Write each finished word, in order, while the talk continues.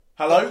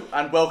Hello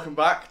and welcome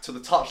back to the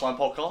Touchline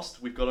podcast.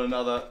 We've got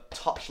another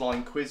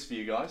Touchline quiz for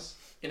you guys.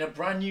 In a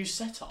brand new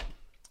setup.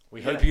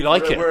 We hope you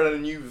like it. We're in a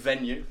new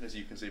venue, as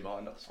you can see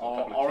behind us.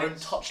 Our own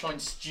Touchline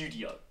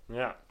studio.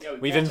 Yeah. Yeah,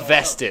 We've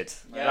invested.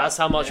 Yeah. That's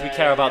how much we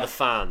care about the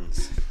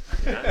fans.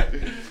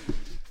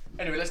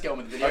 Anyway, let's get on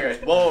with the video.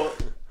 Okay, well,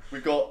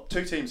 we've got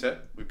two teams here.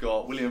 We've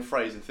got William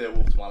Fraser and Theo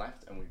Wolf to my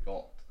left, and we've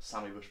got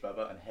Sammy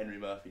Bushbeber and Henry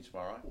Murphy to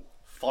my right,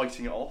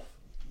 fighting it off.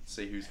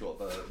 See who's got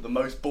the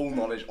most ball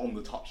knowledge on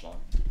the touchline.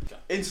 Okay.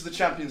 Into the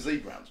Champions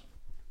League round.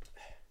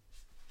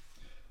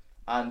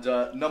 And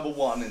number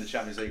one in the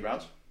Champions League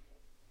round,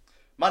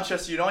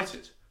 Manchester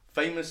United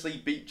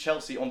famously beat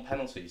Chelsea on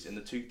penalties in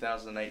the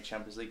 2008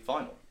 Champions League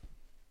final.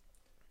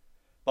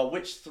 But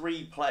which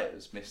three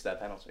players missed their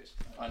penalties?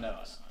 I know.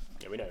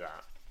 Yeah, we know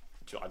that.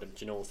 Do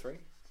you know all three?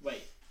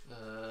 Wait.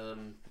 No.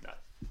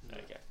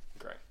 Okay,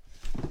 great.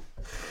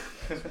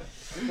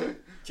 Do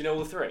you know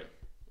all three?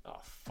 Oh,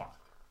 fuck.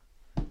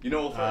 You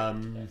know all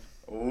three?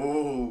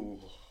 Ooh.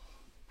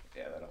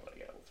 Yeah, they're not going to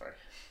get all three.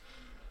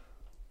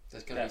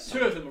 There's gonna be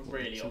Two of them are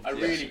really obvious. I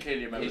really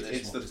clearly remember It's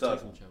this the one.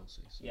 third one.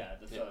 Chelsea. So. Yeah,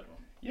 the third one.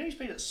 You know he's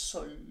played at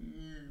so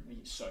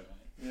many.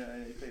 Yeah,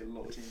 he played a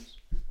lot of teams.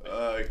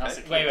 Okay. That's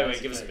a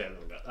Wait, give us a bit.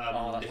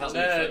 It has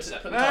No, been no, 30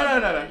 seconds.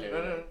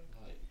 No.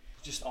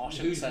 Just Oh, I who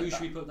should've said should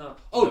that. we put down?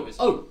 No,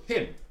 Oh,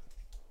 him.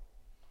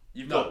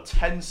 You've No. got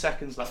 10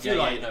 seconds I left. feel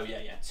like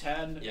yeah.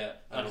 10. yeah.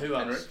 And who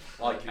Henry? else?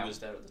 Like Who was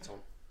there at the time?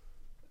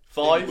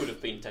 Who 5, would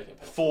have been taking a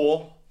penalty?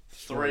 4,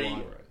 3,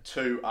 Alvaro.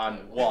 2,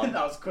 and 1.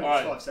 That was quick.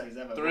 Alright. 5 seconds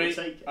ever. 3. We'll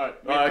take it.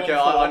 Right, okay,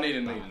 I need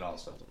an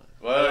answer.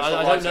 Well, it's I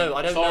not don't right. know.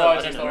 I don't It's all know. right, I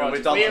don't it's know. all right.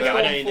 We're done We have for now.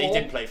 I gone know he for-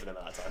 didn't play for them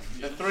at that time.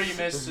 The three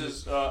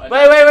misses. Wait,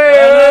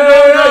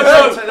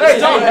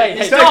 no,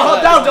 hey, stay,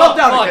 calm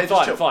down, okay,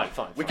 just chill. Fine.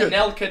 We're good.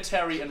 Anelka,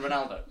 Terry, and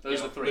Ronaldo. Those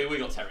Yeah, are the three. We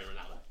got Terry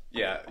Ronaldo.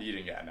 Yeah, you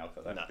didn't get an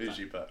alpha then. No, Who did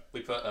you put?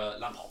 We put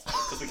Lampard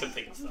because we couldn't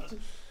think of third.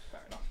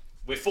 Fair enough.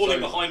 We're falling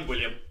So- behind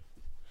William.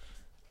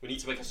 We need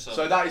to make a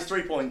So that is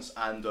 3 points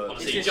and...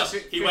 Honestly, It's just,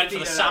 just he went for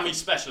the 15 Sammy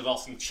special of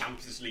asking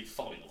Champions League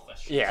final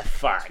questions. Yeah, To be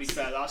facts.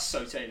 fair, that's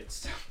so tailored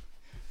stuff.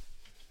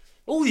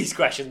 All these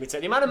questions we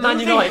take. The amount of No, Man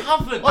they United.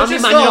 haven't. How many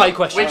just Man start. United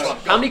questions? Which one?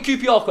 How many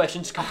QPR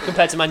questions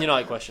compared to Man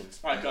United questions?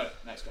 Alright, go.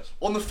 Next question.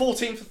 On the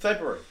 14th of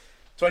February,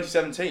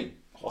 2017,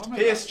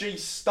 PSG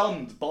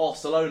stunned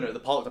Barcelona at the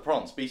Parc des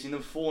Princes, beating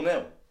them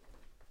 4-0.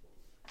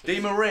 Di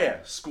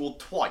Maria scored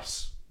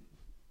twice.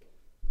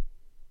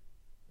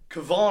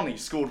 Cavani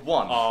scored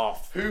one. Oh,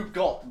 Who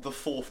got the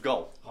fourth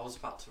goal I was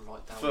about to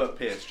write down. for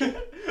PSG?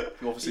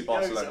 Obviously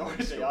Barcelona.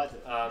 Already, scored. I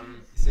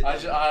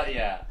did.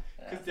 Yeah.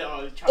 'Cause they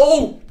are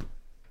Oh!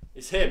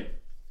 It's him.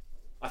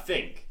 I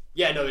think.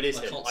 Yeah, no, it is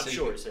I him. can't I'm see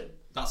sure him. it's him.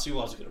 That's who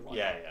I was going to write.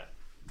 Yeah.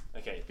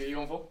 Okay, Who are you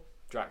going for?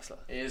 Draxler.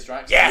 It is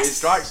Drax. Yes!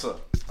 It's Draxler.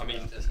 I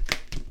mean, So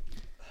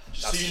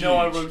That's you know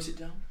I huge. wrote it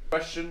down?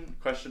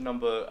 Question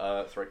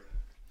number 3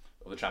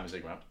 of the Champions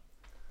League round.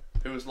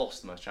 Who has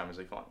lost the most Champions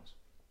League finals?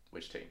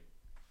 Which team?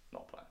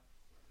 Not player.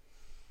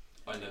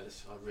 I know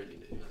this. I really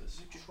do know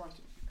this. Just write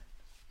it.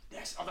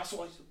 Yes, oh, that's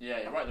what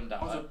Yeah, write them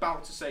I was down.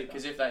 about to say.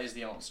 Because if that is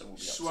the answer, we'll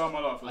be Swear on my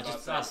life. I was about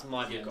to That's say.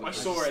 my view. I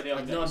saw it the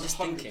other day. No, I'm It's just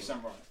 100%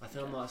 thinking. right. I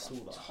feel like I saw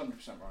It's that.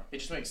 100% right. It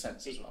just makes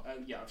sense as well.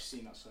 Yeah, I've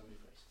seen that so many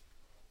places.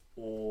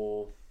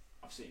 Or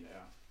I've seen it. Yeah.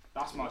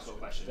 That's my sort of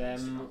question.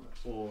 them,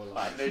 or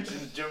Right, no,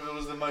 Jim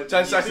was the most.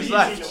 10 seconds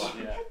left.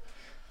 Yeah.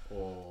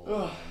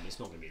 or it's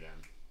not gonna be them.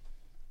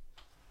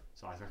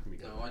 So I reckon we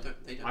go. No, I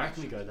don't. They don't. I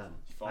reckon we go them.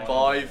 5,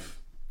 I think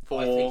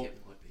 4,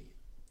 it might be.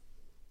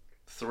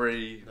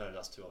 3, No,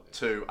 that's too obvious.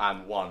 2,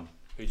 and 1.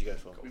 Who'd you go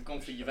for? We've gone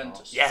for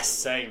Juventus. Yes,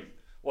 same.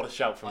 What a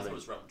shout I from thought it me.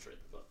 was Real Madrid,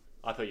 but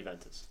I put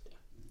Juventus.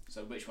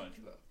 So which one have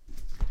you got?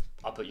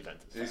 I put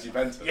Juventus. It's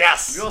Juventus.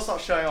 Yes! We gotta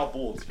start showing our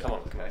boards. Come on,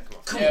 okay?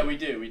 come on. Yeah, we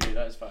do.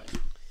 That is fine.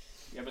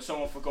 Yeah, but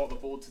someone forgot the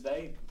board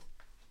today.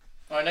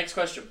 Alright, next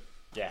question.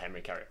 Yeah,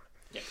 Henry, carry on.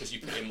 yeah, because you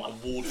put in my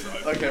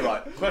wardrobe. Okay,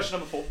 right. Question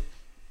number 4.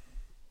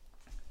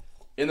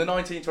 In the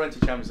 1920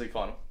 Champions League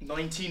final,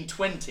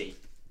 1920.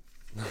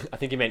 I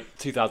think he meant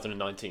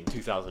 2019,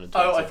 2020.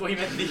 Oh, I thought he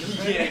meant the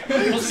year.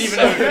 It wasn't even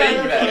a thing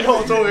I'm then.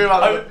 not talking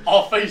about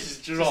Our faces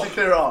just to dropped.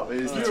 clear it up,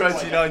 it's the Yeah,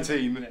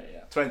 2019 yeah.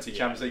 20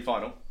 Champions League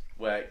final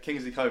where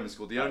Kingsley Coman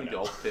scored the only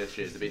goal for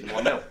PSG to beat them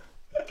 1-0.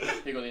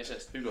 Who got the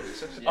assist? Who got the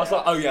assist? I was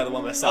like, oh yeah, the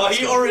one where Salah Oh,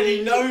 he scored.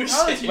 already knows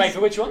it. Wait,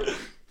 for which one?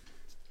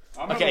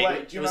 I remember Okay, wait,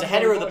 do it you was a remember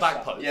header when of the we back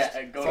watched that? post. Yeah,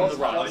 and From the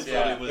right. I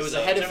thought It was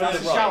a header from There the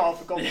was a shout, right. I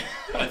forgot.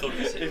 I thought it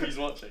was if him. he's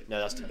watching.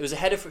 No, it was a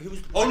header for who was?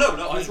 Oh, no,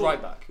 who was I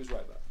right back? Who was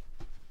right back?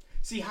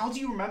 See, how do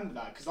you remember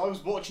that? Because I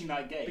was watching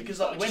that game. Because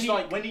but I like, when just, he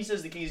like, when he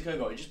says the King's Code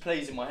goal, it just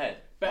plays in my head.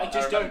 but I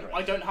just remember don't. it.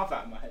 I don't have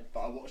that in my head.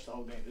 But I watched the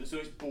whole game. It was the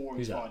most boring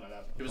Who's that? final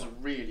ever. It was a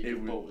really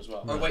good ball as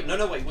well. Oh wait,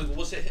 no, wait.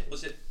 Was it?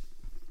 Was it?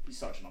 He's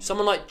such an.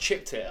 Someone like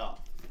chipped it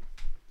up.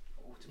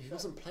 He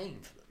wasn't playing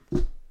for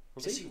them.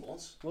 Was Yes, he? he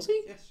was. Was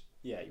he? Yes.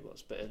 Yeah, he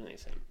was, but I don't think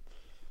it's him.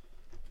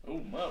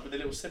 Oh, well, with a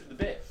little sip of the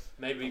bit.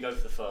 Maybe we go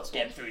for the first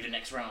Get through the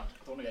next round.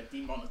 I don't want to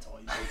get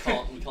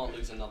demonetised. We can't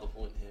lose another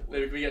point here.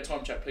 Maybe can we get a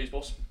time check, please,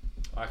 boss?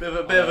 Bit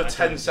of a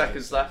 10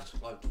 seconds left.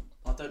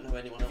 I don't know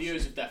anyone else.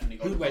 Viewers have definitely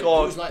got. Who, it. wait, Go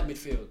on. who's like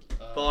midfield?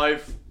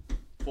 5,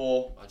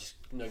 4, I just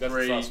no go for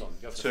 3, the first one.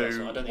 Go for the first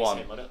 2, one. I don't 1. think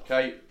it's him. I don't.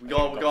 Okay, we go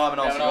have an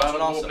answer. Go have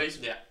an answer. Please.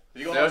 Yeah. Have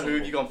you got Leo, an who answer?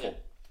 have you gone for? Who have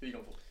you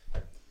gone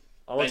for?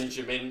 I wanted,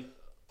 Benjamin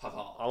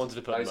Pavard. I wanted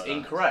to put That is him at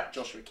incorrect.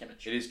 Joshua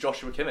Kimmich. It is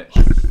Joshua Kimmich.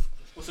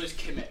 Also, it's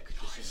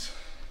Kimmich.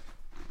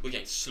 We're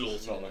getting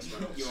slaughtered Not in this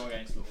round. You are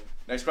against Law.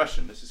 Next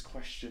question. This is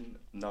question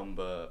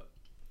number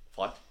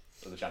 5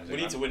 of the Champions We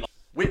League. need to win.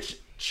 Which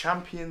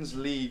Champions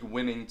League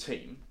winning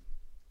team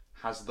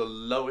has the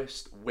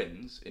lowest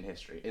wins in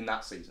history in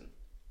that season?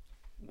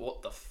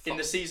 What the fuck? In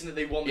the season that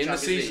they won the In the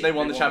Champions season League, they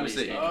won the Champions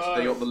League, games.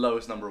 they got the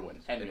lowest number of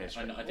wins in Henry,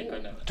 history. I think I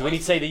know. Do we need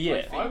to say the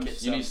year? I think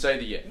it's, You need to say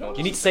the year. Not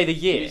You need to say the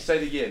You year. need to say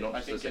the year, not I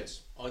just the think season.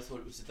 it's. I thought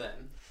it was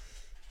then.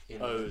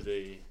 In Oh,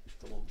 the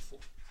the one before.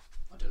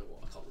 I don't know what.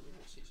 I can't remember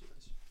what season it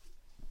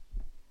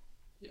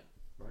is.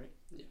 right.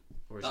 Yeah.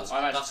 Or is That's it?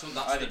 I that's think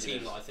the it team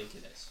is. that I think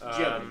it is.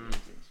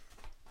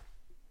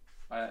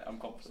 I'm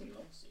confident.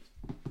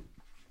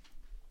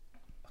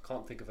 I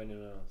can't think of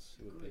anyone else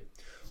who would be.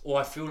 Or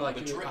I feel like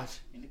Madrid.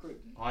 In the group.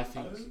 I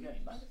think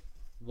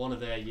one of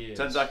their years.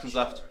 10 seconds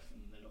left.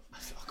 I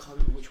can't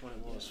remember which one it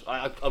was.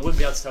 I wouldn't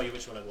be able to tell you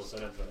which one it was. So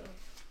I don't know.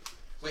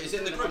 Wait, is it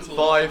in the group?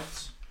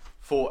 5,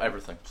 4,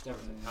 everything. Just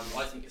everything.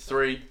 I think it's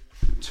 3,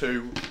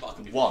 2, But I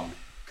could be 1.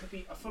 Could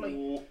be. I feel like.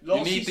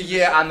 You need the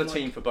year and the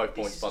team for both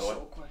points, by the way.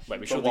 Wait,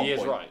 we For sure the 1 year's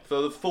point. right.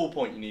 For the full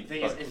point, you need The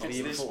thing is, both. if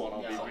it's this one, I'll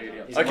be Yeah. really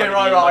upset. It Okay, might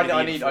right, be- right. it might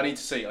I be need the to year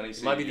see. I need to It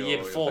see. might be the year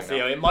your before, thing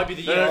Theo. now. It might be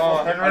the No, year. no,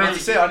 after. I need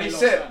to see it. I need to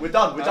see it. We're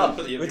done. We're done.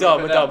 Put the year We're in.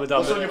 done. We're done. We're done.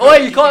 What's on your Oi,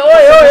 you can't.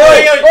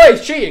 Oi,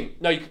 it's cheating.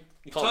 No, you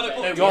can't. Turn it-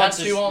 No, Your we had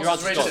answer's- two your answers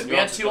answer's written. gone. We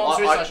had two Your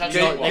answers answer's written. gone. I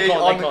Gig, had to They Gig,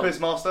 can't, I'm they the can't. quiz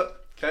master.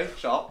 Okay,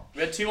 shut up.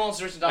 We had two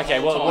answers written down. Okay,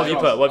 all the what time. have you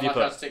put? What have you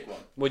I had put? to tick one.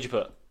 What'd you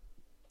put?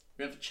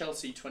 We went for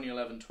Chelsea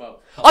 2011-12.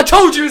 I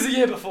told you it was the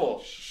year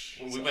before.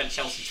 Well, we went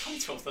Chelsea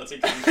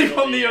 2012-13. We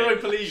won the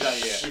Europa League that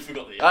year. We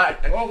forgot the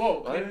year. Whoa,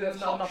 whoa. I didn't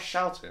have enough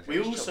shouting.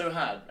 We also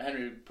had,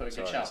 Henry put a good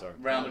Sorry, shout, sorry.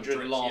 Real Madrid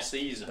Madrid, last yeah.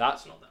 season.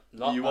 That's not that.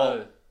 not. You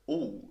are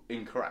all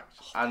incorrect.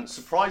 And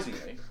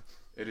surprisingly,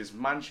 it is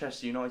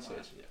Manchester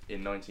United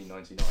in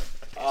 1999.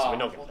 So we're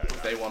not going to know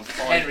that. They won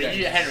 5 Henry,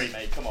 games. Henry,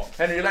 mate, come on.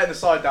 Henry, you're letting the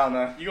side down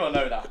there. You gotta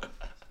know that.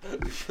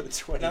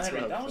 2012. No,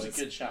 Henry, that was a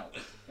good shout.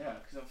 Yeah,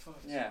 because I thought.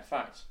 Yeah,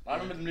 fact. I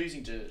remember them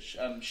losing to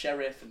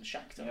Sheriff and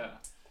Shakhtar. Yeah.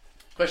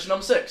 Question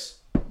number 6.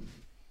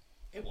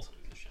 It wasn't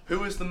a good show.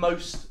 Who has the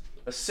most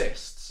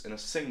assists in a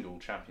single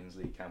Champions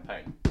League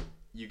campaign?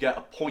 You get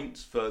a point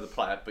for the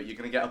player, but you're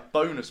going to get a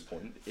bonus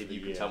point if the you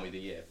can year. tell me the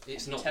year.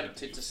 It's I'm not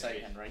tempted to say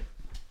Henry.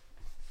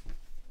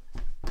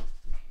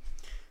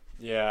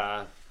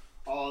 Yeah.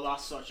 Oh,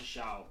 that's such a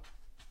shout.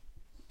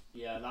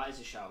 Yeah, that is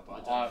a shout, but I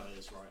don't know if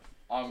it's right.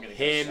 I'm gonna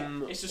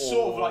Him. It's a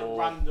sort of like or-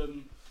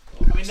 random.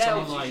 I mean, they're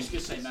Someone obviously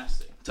just gonna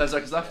say Messi. 10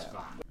 seconds left.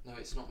 No,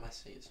 it's not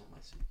Messi. It's not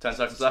Messi. 10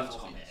 seconds left.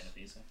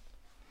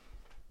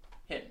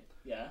 Him.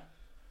 Yeah.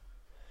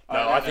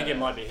 No, I think it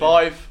might be him.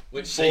 5,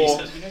 Which 4,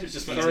 season?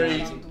 Just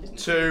 3,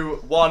 2,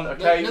 1.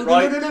 Okay, no,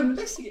 right. No,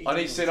 Messi. I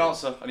need to see an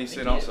answer. I need to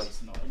see an answer.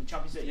 It's not in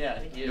Champions League. Yeah, I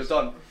think he You're is.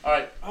 done.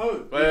 Alright, Oh,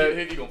 who Wait.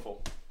 have you gone for?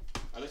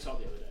 I looked up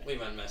the other day. We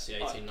went Messi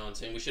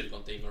 18-19. We should have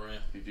gone Di Maria.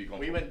 Who've you gone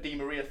We for? went Di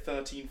Maria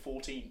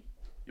 13-14.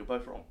 You're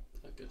both wrong.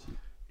 Oh, good.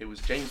 It was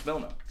James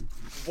Milner.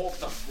 What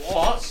the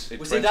fuck? In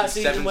Was it that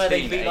season where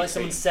they beat like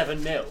 2017-18. someone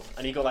 7-0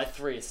 and he got like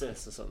 3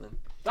 assists or something?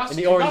 That's In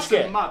the orange that's a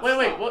kit. mad Wait,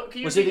 stat. what? Can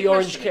you Was it repeat the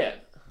orange question kit?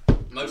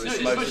 again? Most No,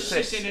 assists. Most most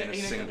assists assists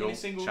in a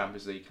single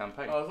Champions League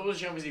campaign. Oh, I thought it was a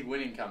Champions League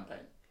winning campaign.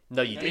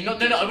 No, you I mean,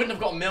 didn't. no, I wouldn't have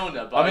got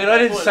Milner, but I mean, I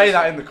didn't thought it say was-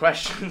 that in the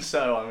question,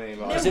 so I mean,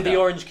 like, Was it the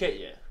orange kit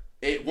year?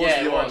 it was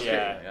Yeah, the it orange was, kit.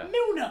 yeah. Yeah.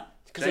 Milner.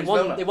 Because they James won.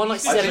 Milner. They won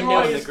like I think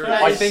 7-0 in the it's group.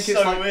 That I is think it's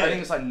so like weird. I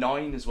think it's like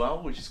 9 as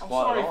well, which is I'm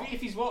quite a sorry lot.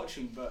 if he's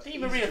watching, but Di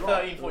he's Maria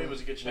drunk. 13-14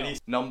 was a good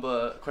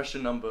shout.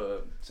 Question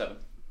number 7.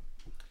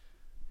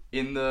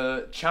 In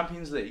the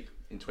Champions League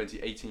in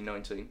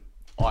 2018-19,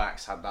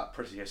 Ajax had that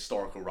pretty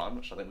historical run,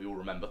 which I think we all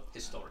remember.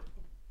 Historic.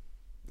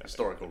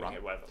 Historical run.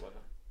 Okay, whatever.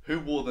 Who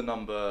wore the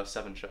number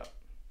 7 shirt?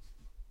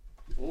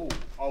 Ooh.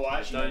 Oh, I I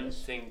actually know don't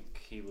this.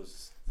 think he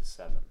was the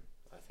 7.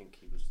 I think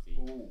he was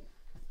the. Ooh.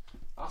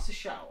 That's a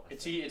shout.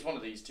 It's one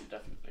of these two,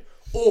 definitely.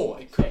 Or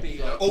it could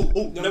be. Like,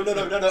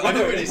 No, I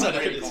know it is. I know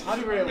it is. How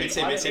do we really? It's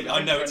him. It's him.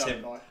 I know it's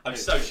him. I'm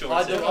so sure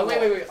I it's don't. him. Oh,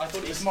 wait. I thought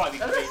it This was. might be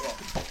completely wrong.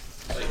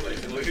 Wait,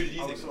 who did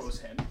you I think? thought it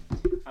was him,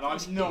 and I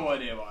have no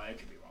idea why I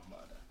could be wrong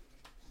about that.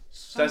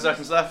 10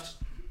 seconds left.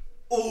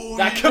 Oh,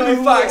 That could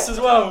be facts as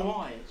well.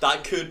 Why?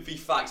 That could be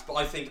facts, but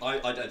I don't think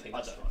I that's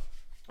don't right. know.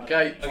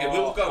 Okay. Okay,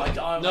 we'll go.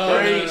 No,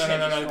 Three,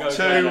 go.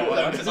 two,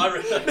 No, because I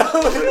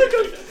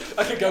really.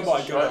 Okay, go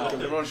by. Go Right, by.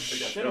 everyone I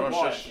shush. don't know Everyone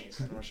why I shush. think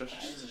it's Everyone shush.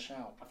 That is a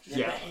shout.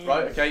 Yeah.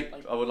 Right, okay.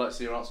 I would like to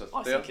see your answer.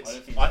 I Theo? think I don't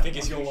it's. think I think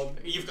it's your one.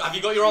 Have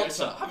you got your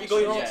answer? Have you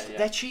got your Yeah, answer? yeah.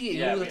 They're cheating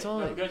Yeah, all the we- No,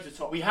 time. go to the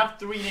top. We have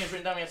 3 names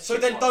written down. We have So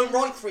 6 then ones. don't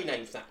write 3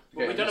 names down.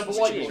 Well, we Okay, don't know what's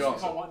what your you answer?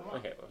 can't write them.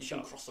 Okay, well, You shut can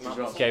up. cross them What's out.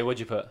 your answer? Okay, what'd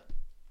you put?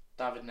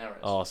 David Neres.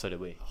 Oh, so did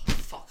we.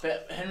 Fuck.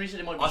 But Henry said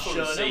it might be I thought it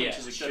was Schürrle, Ziyech. which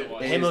is a good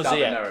one. It Him is or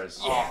David Ziyech? Neres.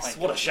 Yes,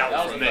 what a shout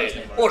That was from the me. first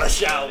name, right? What a Yeah,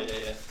 shout. yeah,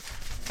 yeah.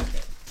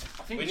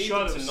 I think We need Schürrle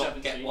them to was not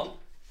 17. get one.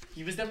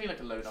 He was definitely like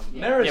a low number.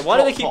 Neres Yeah, why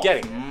do they dropped keep off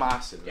getting him?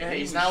 massively? Yeah, He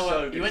he's was now.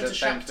 so He good. went to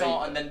He's at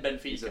Shakhtar and Benfica. then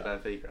He's at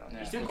Benfica. Benfica. aren't he? Yeah.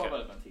 He's doing quite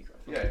well at Benfica.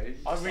 Yeah,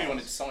 I really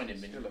wanted to sign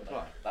him in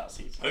that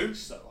season. Who?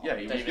 So hard. Yeah,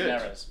 he was David good.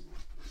 Neres.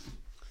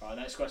 Right,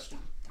 next question.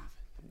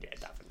 Yeah,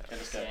 David. Okay,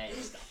 let's go. Yeah,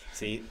 it's David.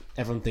 See,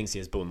 everyone thinks he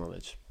has ball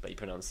knowledge, but he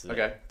pronounces it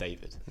Okay.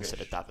 David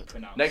instead of David.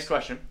 Pronounce. Next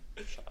question.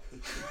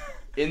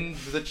 In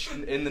the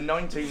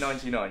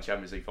 1999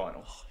 Champions League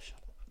final,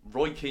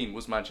 Roy Keane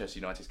was Manchester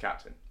United's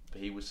captain,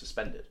 but he was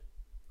suspended.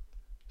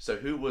 So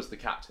who was the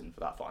captain for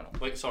that final?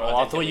 Wait, sorry. Oh,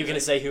 I thought you were going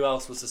to say who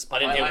else was I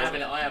suspended. didn't hear I what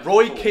haven't- I haven't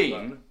Roy thought,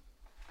 Keane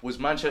was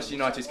Manchester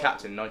United's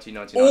captain in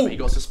 1999, but he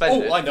got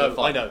suspended. Oh, I for the know, I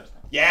final. know.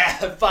 Yeah,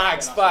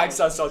 facts.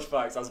 That's such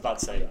facts. I was about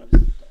to say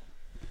that.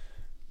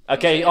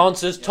 Okay,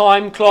 answers.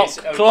 Time, clock,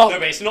 No, clock.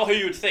 but it's not who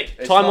you would think.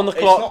 It's Time not- on the It's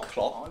clock. not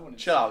clock.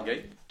 Chill out,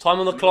 Gee. Time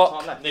on the We've got clock.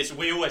 time left. This,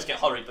 we always get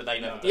hurried, but they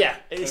never do. Yeah,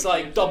 it's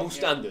like double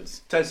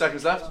standards. 10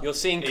 seconds left. You're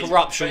seeing It's-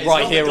 corruption but it's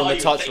right not here the on guy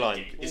the you would touchline.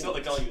 think. It's not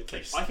the guy you would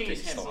think. I think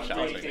it's him. Stop I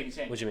shouting. really think it's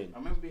him. What do you mean? I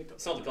remember being.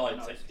 It's not the guy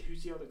No, I'd take.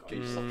 who's the other guy? Stop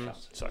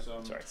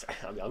shouting. Sorry, It was,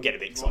 sorry. I'm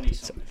getting a bit Ronnie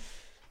excited. something.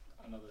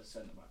 Another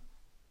centre back.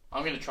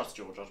 I'm going to trust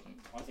your judgment.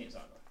 I think it's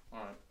that guy.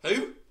 Alright.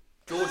 Who?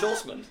 George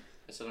Osmond.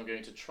 I said I'm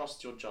going to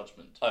trust your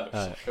judgment.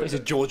 Oh. Is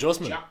it George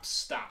Osmond? Jack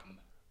Stamm.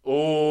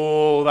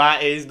 Oh,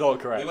 that is not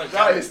We correct. went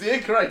That Gary. is the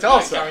incorrect Gary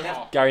answer.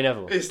 Neville. Gary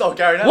Neville. It's not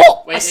Gary Neville.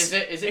 What? Wait, is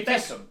it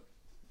Beckham?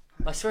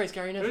 I swear it's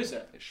Gary Neville. Who is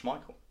it? It's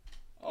Schmeichel.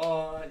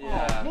 Oh,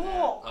 yeah. What?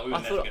 Oh, we were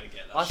I never thought- going to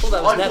get that. I thought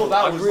that was I Neville. thought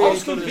that I was really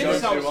was thought it was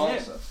convinced Neville. that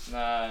was him.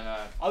 No.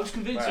 I was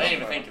convinced. I it didn't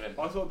even was think him. of him.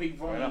 I thought it'd be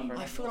Ronnie.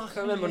 I feel like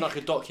I remember like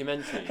a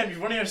documentary. Henry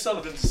Ronnie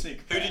O'Sullivan to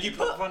sneak. Who did you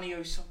put? Ronnie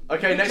O'Sullivan.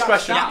 Okay, next Jack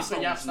question.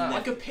 Stamm. Yeah, Stamm. I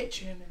could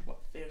picture him in what?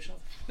 Theo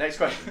Shuttle. Next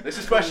question. This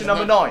is question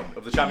number 9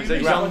 of the Champions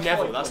League Young round.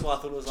 Neville. That's why I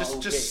thought it was like all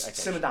Just big. Okay.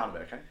 simmer down a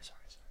bit, okay?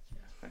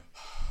 Sorry.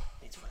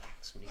 Need to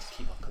relax. We need to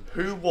keep our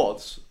composure. Who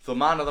was the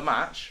man of the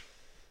match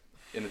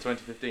in the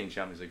 2015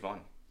 Champions League final?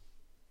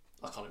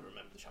 I can't even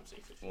remember the Champions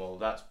League. fixture. Well,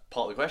 that's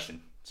part of the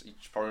question. So you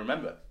should probably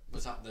remember.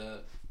 Was that the?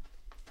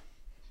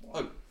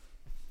 Oh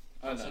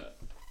no.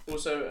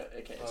 Also,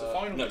 okay, it's a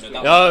final. no, between-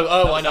 that No, That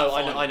oh, was I know, that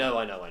I know, final. I know,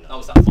 I know, I know. That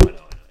was that final.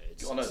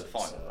 You all know the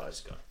final, though.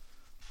 This guy.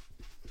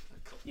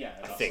 Yeah,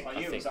 I think- knew I it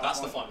was think that That's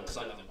the final. Because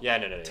I know them. Yeah,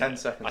 no. 10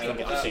 seconds. I think,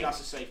 Yeah, I think, That's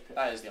a safe pick.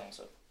 That is the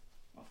answer.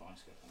 I find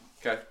it's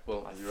good. Okay,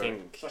 well, I you ready?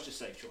 think. Such a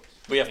safe choice.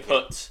 We have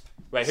put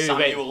Wait, who?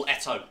 Wait. Samuel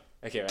Eto'o.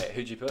 Okay, right.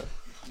 Who'd you put?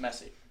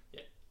 Messi.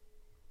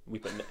 We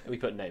put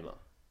Neymar.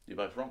 You're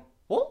both wrong.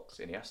 What? It's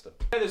Iniesta.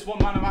 There's one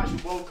man of match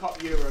in World Cup,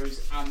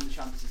 Euros, and the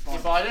Champions League Yeah,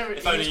 final. but I don't.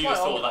 If he only was you quite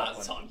thought old that at one.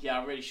 the time. Yeah,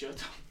 I really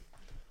should.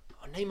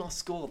 Oh, Neymar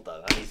scored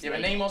though. And he's Yeah,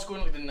 but Neymar scored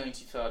in like the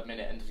 93rd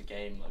minute end of the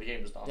game. Like the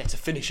game was done. Yeah, to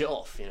finish it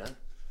off, you know.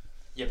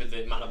 Yeah, but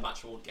the man of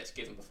match award gets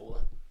given before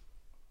that.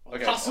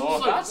 Okay. That's Oh,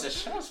 also that's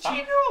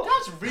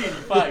really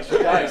facts.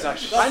 that is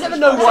actually. I never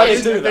know why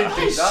they do that. That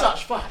is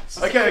such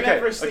facts. Okay.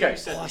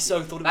 Oh, I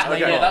so thought it was That, Neymar.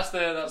 yeah, that's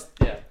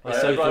yeah. I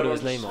so thought it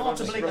was Neymar. Hard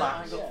to believe that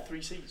I Relax. got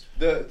 3 C's.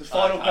 The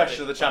final I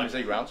question of think- the Champions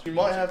League round. You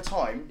might have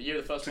time But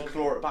you're the first to one.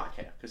 claw it back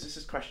here, because this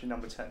is question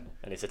number 10.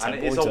 And it's a And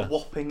 10 it is a pointer.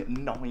 whopping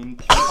 9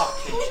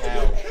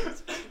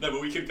 points. No,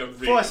 but we could go really.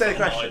 Before I say the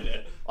behind question,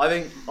 it. I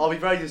think I'll be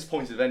very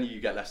disappointed if any of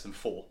you get less than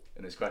 4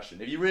 in this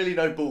question. If you really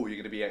know ball, you're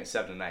going to be getting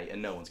 7 and 8,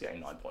 and no one's getting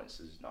 9 points.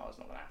 No, it's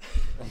not going to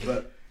happen.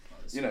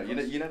 But you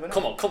never know.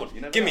 Come on, You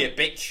never give me know. it,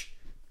 bitch.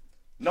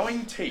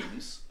 9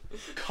 teams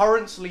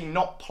currently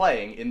not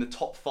playing in the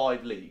top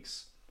 5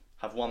 leagues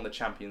have won the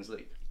Champions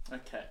League.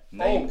 Okay.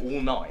 Name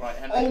all 9. Right,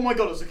 Henry. Oh my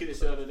god, I was looking at this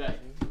the other day.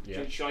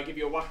 Yeah. Should I give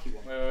you a wacky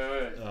one?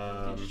 Wait.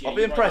 Yeah, I'll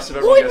be you impressed write if down-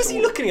 everyone Why gets was he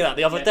all- looking at that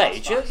the other Yeah, day?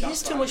 that's Do you- facts, He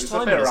that's has too much It's a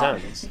time bit on his around.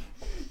 hands.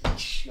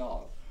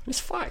 Sharp. It's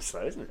facts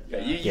though, isn't it? Yeah,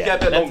 you Yeah, get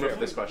a bit that's longer fair.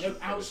 for this question. No,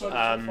 outside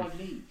the top 5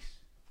 leagues.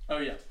 Oh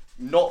yeah.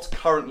 Not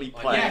currently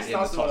playing Yes, in the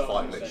that's top what I 5 was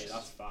going to say. leagues.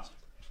 That's fast.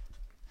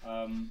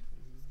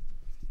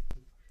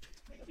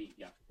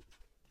 Yeah.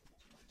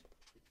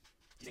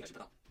 Do you think I should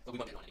put that? Well, we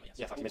won't get 9 anyway.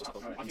 Yeah, fucking missed it.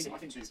 I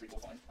think 2, 3, 4,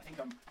 5. I think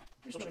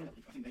it's not showing up.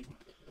 I think they.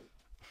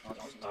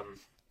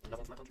 Another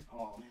one from my country.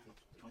 Oh man.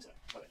 What is it?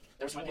 Wait,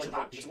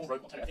 There's more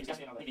road content. I think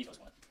definitely maybe first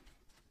one.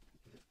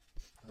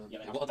 Yeah,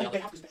 they What are have. they?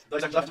 They have.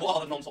 Those actually left. What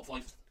are the non-top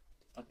 5?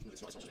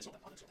 It's not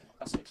that.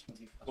 That's 6.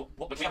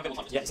 What? But we have a bit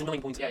more time. Yeah, it's a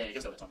 9 pointer. Yeah, give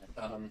us a bit of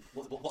time.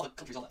 What other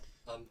countries are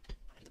there?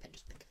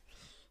 Independent.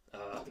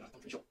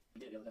 Sure. We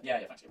did it the other day. Yeah,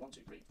 thanks. 1,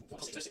 2, 3, 4,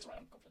 5, 6. 6 right.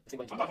 I'm confident. I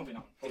think I'm back on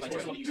now. Think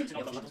It's one that you said to me,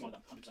 I'm not done.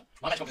 100%.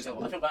 My next confidence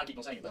level. I feel bad keeping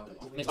on saying it,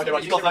 but Okay,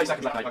 right, you've got 30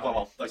 seconds left, mate. Quite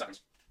well. 30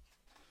 seconds.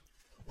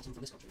 What's from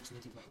this country? What's the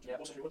 19th country? yeah.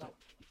 What's your what?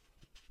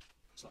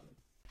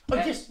 Oh,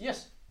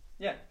 yes.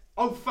 Yeah.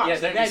 Oh, facts. Yeah,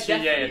 They're don't be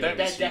stupid. definitely. Yeah, don't be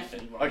They're stupid.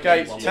 definitely right.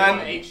 Okay, So 10, we've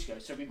got ages to go.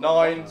 So we've got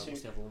 9, 1, 2,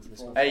 What's the other one from this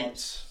 4, country? 8, 5,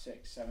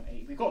 6, 7,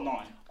 8. We've got 9.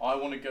 I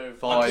want to go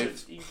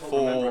 5, Remember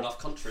 4, enough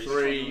countries.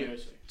 3,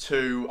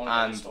 2,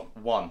 and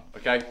 1.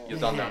 Okay, you're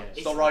done now.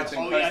 It's- Stop writing.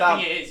 Oh, Pens yeah, I down.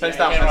 think it is. Pens Yeah,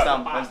 down. yeah, Pens right.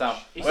 down. Badge. Pens down.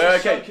 It's Wait, a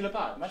okay. Circular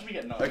bad. Imagine we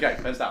get 9. Okay,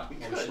 pens down.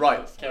 could. Right.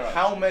 Okay, right.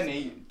 How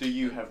many do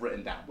you have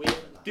written down?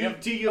 Do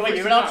you Oh, wait,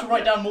 you're allowed to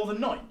write down more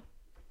than 9.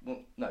 Well,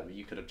 no, but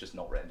you could have just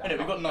not written down. No,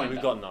 we've got 9.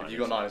 We've got 9.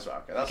 You've got 9 as well.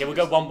 Okay, that's Okay, we'll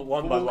go one by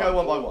We'll go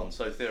one. one by one.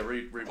 So, Theo,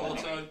 read one.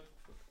 Porto,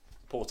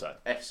 Porto.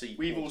 FC.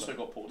 We've Porto. also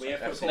got Porto. We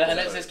have FC. Porto. And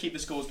let's keep the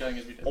scores going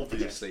as we do.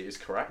 Obviously is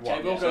correct.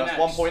 Okay, we'll So go that's next.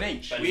 1 point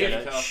each.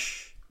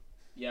 Benfica.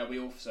 Yeah, we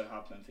also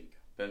have Benfica.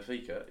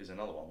 Benfica is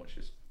another one which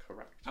is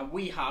correct. And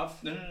we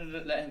have. No,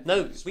 let him.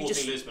 No, we Sporting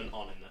just Lisbon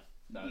aren't in there.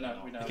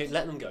 No, we don't. okay,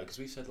 let them go because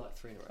we've said like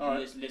 3 in a row. All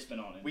right. Lisbon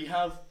on it. We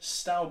have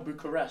Steaua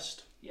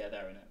Bucharest. Yeah,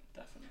 they're in it,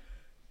 definitely.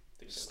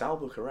 Steaua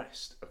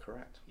Bucharest are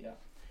correct.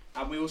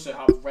 And we also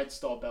have Red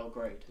Star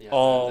Belgrade. Yeah,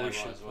 Oh, they're we right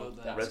should as well. put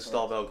that. That's Red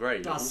Star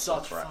Belgrade. That's also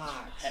such correct.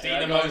 facts.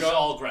 Dinamo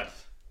Zagreb.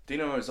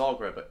 Dinamo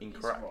Zagreb are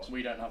incorrect. wrong.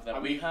 We don't have them.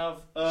 And We we-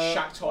 have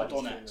Shakhtar why do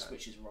you think Donetsk, that?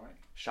 which is right.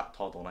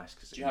 Shakhtar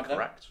Donetsk is Do you have them?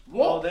 incorrect.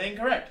 Oh, they're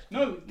incorrect.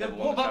 No, Never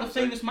won what the about the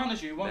Champions famous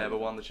manager who won? Never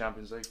won the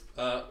Champions League.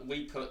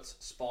 We put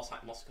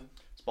Spartak Moscow.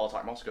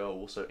 Spartak Moscow are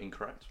also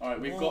incorrect. All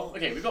right, we've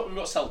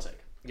got Celtic.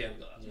 Yeah, we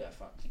got that. Yeah,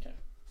 fact. Okay.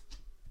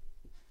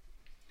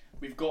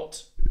 We've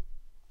got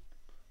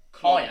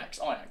Club- Ajax.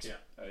 Yeah.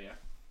 Oh yeah.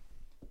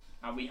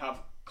 And we have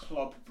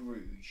Club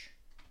Bruges.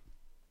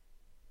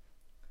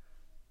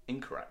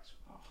 Incorrect.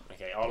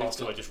 Okay, our last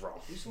two are just wrong.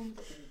 Who's the one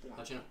that did black?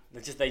 How do you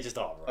know? They just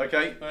are right.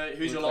 Okay.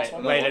 who's your last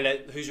one?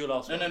 Who's your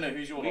last one? No.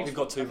 Who's your last We've one?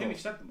 got 2 I think more. we've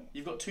said them all.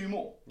 You've got 2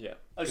 more. Yeah.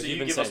 Oh, so Because you you've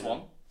been give us saying one.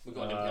 them. We've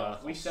got Uh,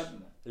 Olympiacos. We said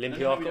them. No, we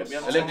Olympiacos. haven't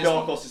said this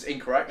one. Olympiacos is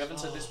incorrect. We haven't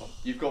said this one.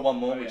 You've got one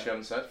more Oh, which yeah. you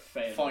haven't said.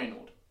 Feyenoord.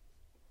 Feyenoord.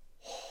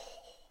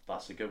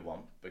 That's a good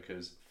one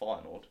because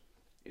Feyenoord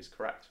is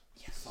correct.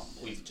 Yes.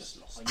 We've just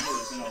I lost. knew it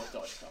was another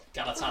Dutch club.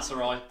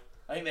 Galatasaray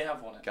I think they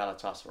have won it.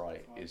 Galatasaray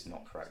is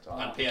not correct and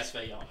either.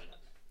 PSV aren't in it.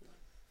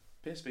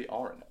 PSV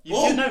are in it.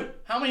 You no.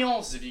 How many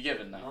answers have you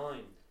given now?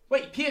 9.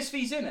 Wait,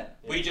 PSV's in it.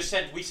 We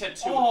said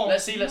 2. Oh,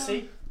 Let's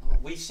see.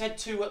 We said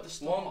 2 at the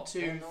start. 1,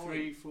 2,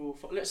 3, 4,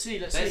 5. Let's see.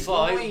 There's see.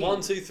 5.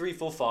 1, 2, 3,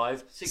 4,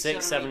 5, 6,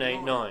 6, 7,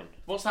 8, 9.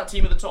 What's that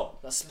team at the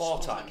top? That's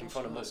Spartak in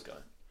front of Moscow.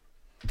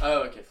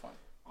 Oh, okay, fine.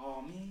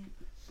 Oh man.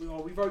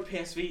 We wrote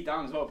PSV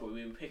down as well, but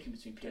we were picking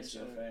between PSV so-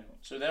 and Feyenoord.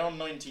 So they're on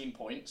 19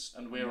 points,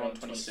 and we're on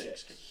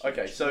 26.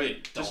 Okay, so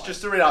We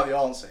just to read out the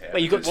answer here.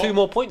 Wait, you got 2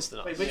 more points than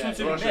us. Wait, which Yeah, one's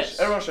doing Everyone this? shush,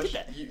 everyone shush.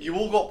 You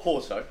all got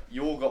Porto.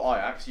 You all got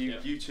Ajax. Yeah.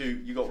 You two.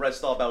 You got Red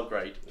Star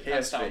Belgrade,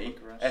 And Steaua PSV,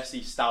 Bucharest.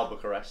 FC Steaua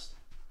Bucharest,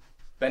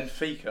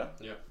 Benfica,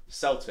 Yeah.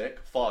 Celtic,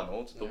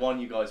 Feyenoord. The Yeah. one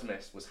you guys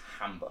missed was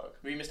Hamburg.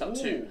 We missed out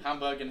Ooh. 2.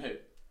 Hamburg and who?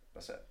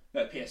 That's it.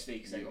 No, PSV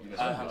because they got You PSV.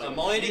 missed Hamburg. Am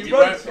I an You idiot?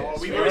 wrote it.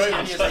 We Where were is over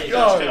Hamburg? yesterday.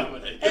 Go.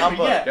 Germany.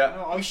 Hamburg. yeah. Yeah.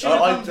 No, I should have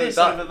done this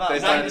over that.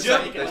 There's That- played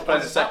that- there's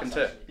played the second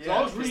too. So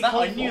I was really I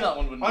confident. knew that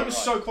one wouldn't I be was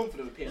right. so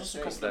confident with I was so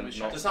PSV. confident with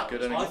Then Shakhtar. Does that?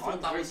 Good I anyway.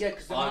 thought that was. Yeah,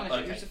 because the manager,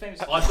 okay. who's the famous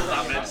I thought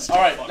that meant. All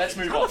right, let's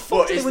move on.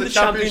 What They is won the the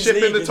Champions championship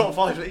in the League top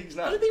 5 leagues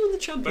now? How did they win the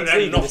Champions they're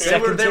League in the not-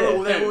 second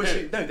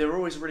tier? They were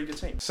always a really good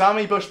team.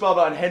 Sammy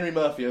Bushbaba and Henry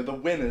Murphy are the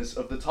winners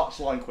of the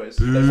touchline quiz.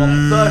 They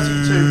won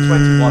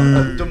 32-21,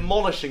 a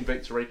demolishing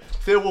victory.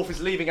 Phil Wolf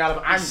is leaving out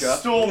of anger.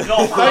 Stormed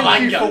off.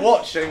 Thank you for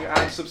watching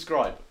and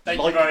subscribe. Thank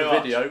you like very the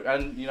much. video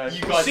and You guys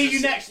See just-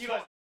 you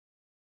next.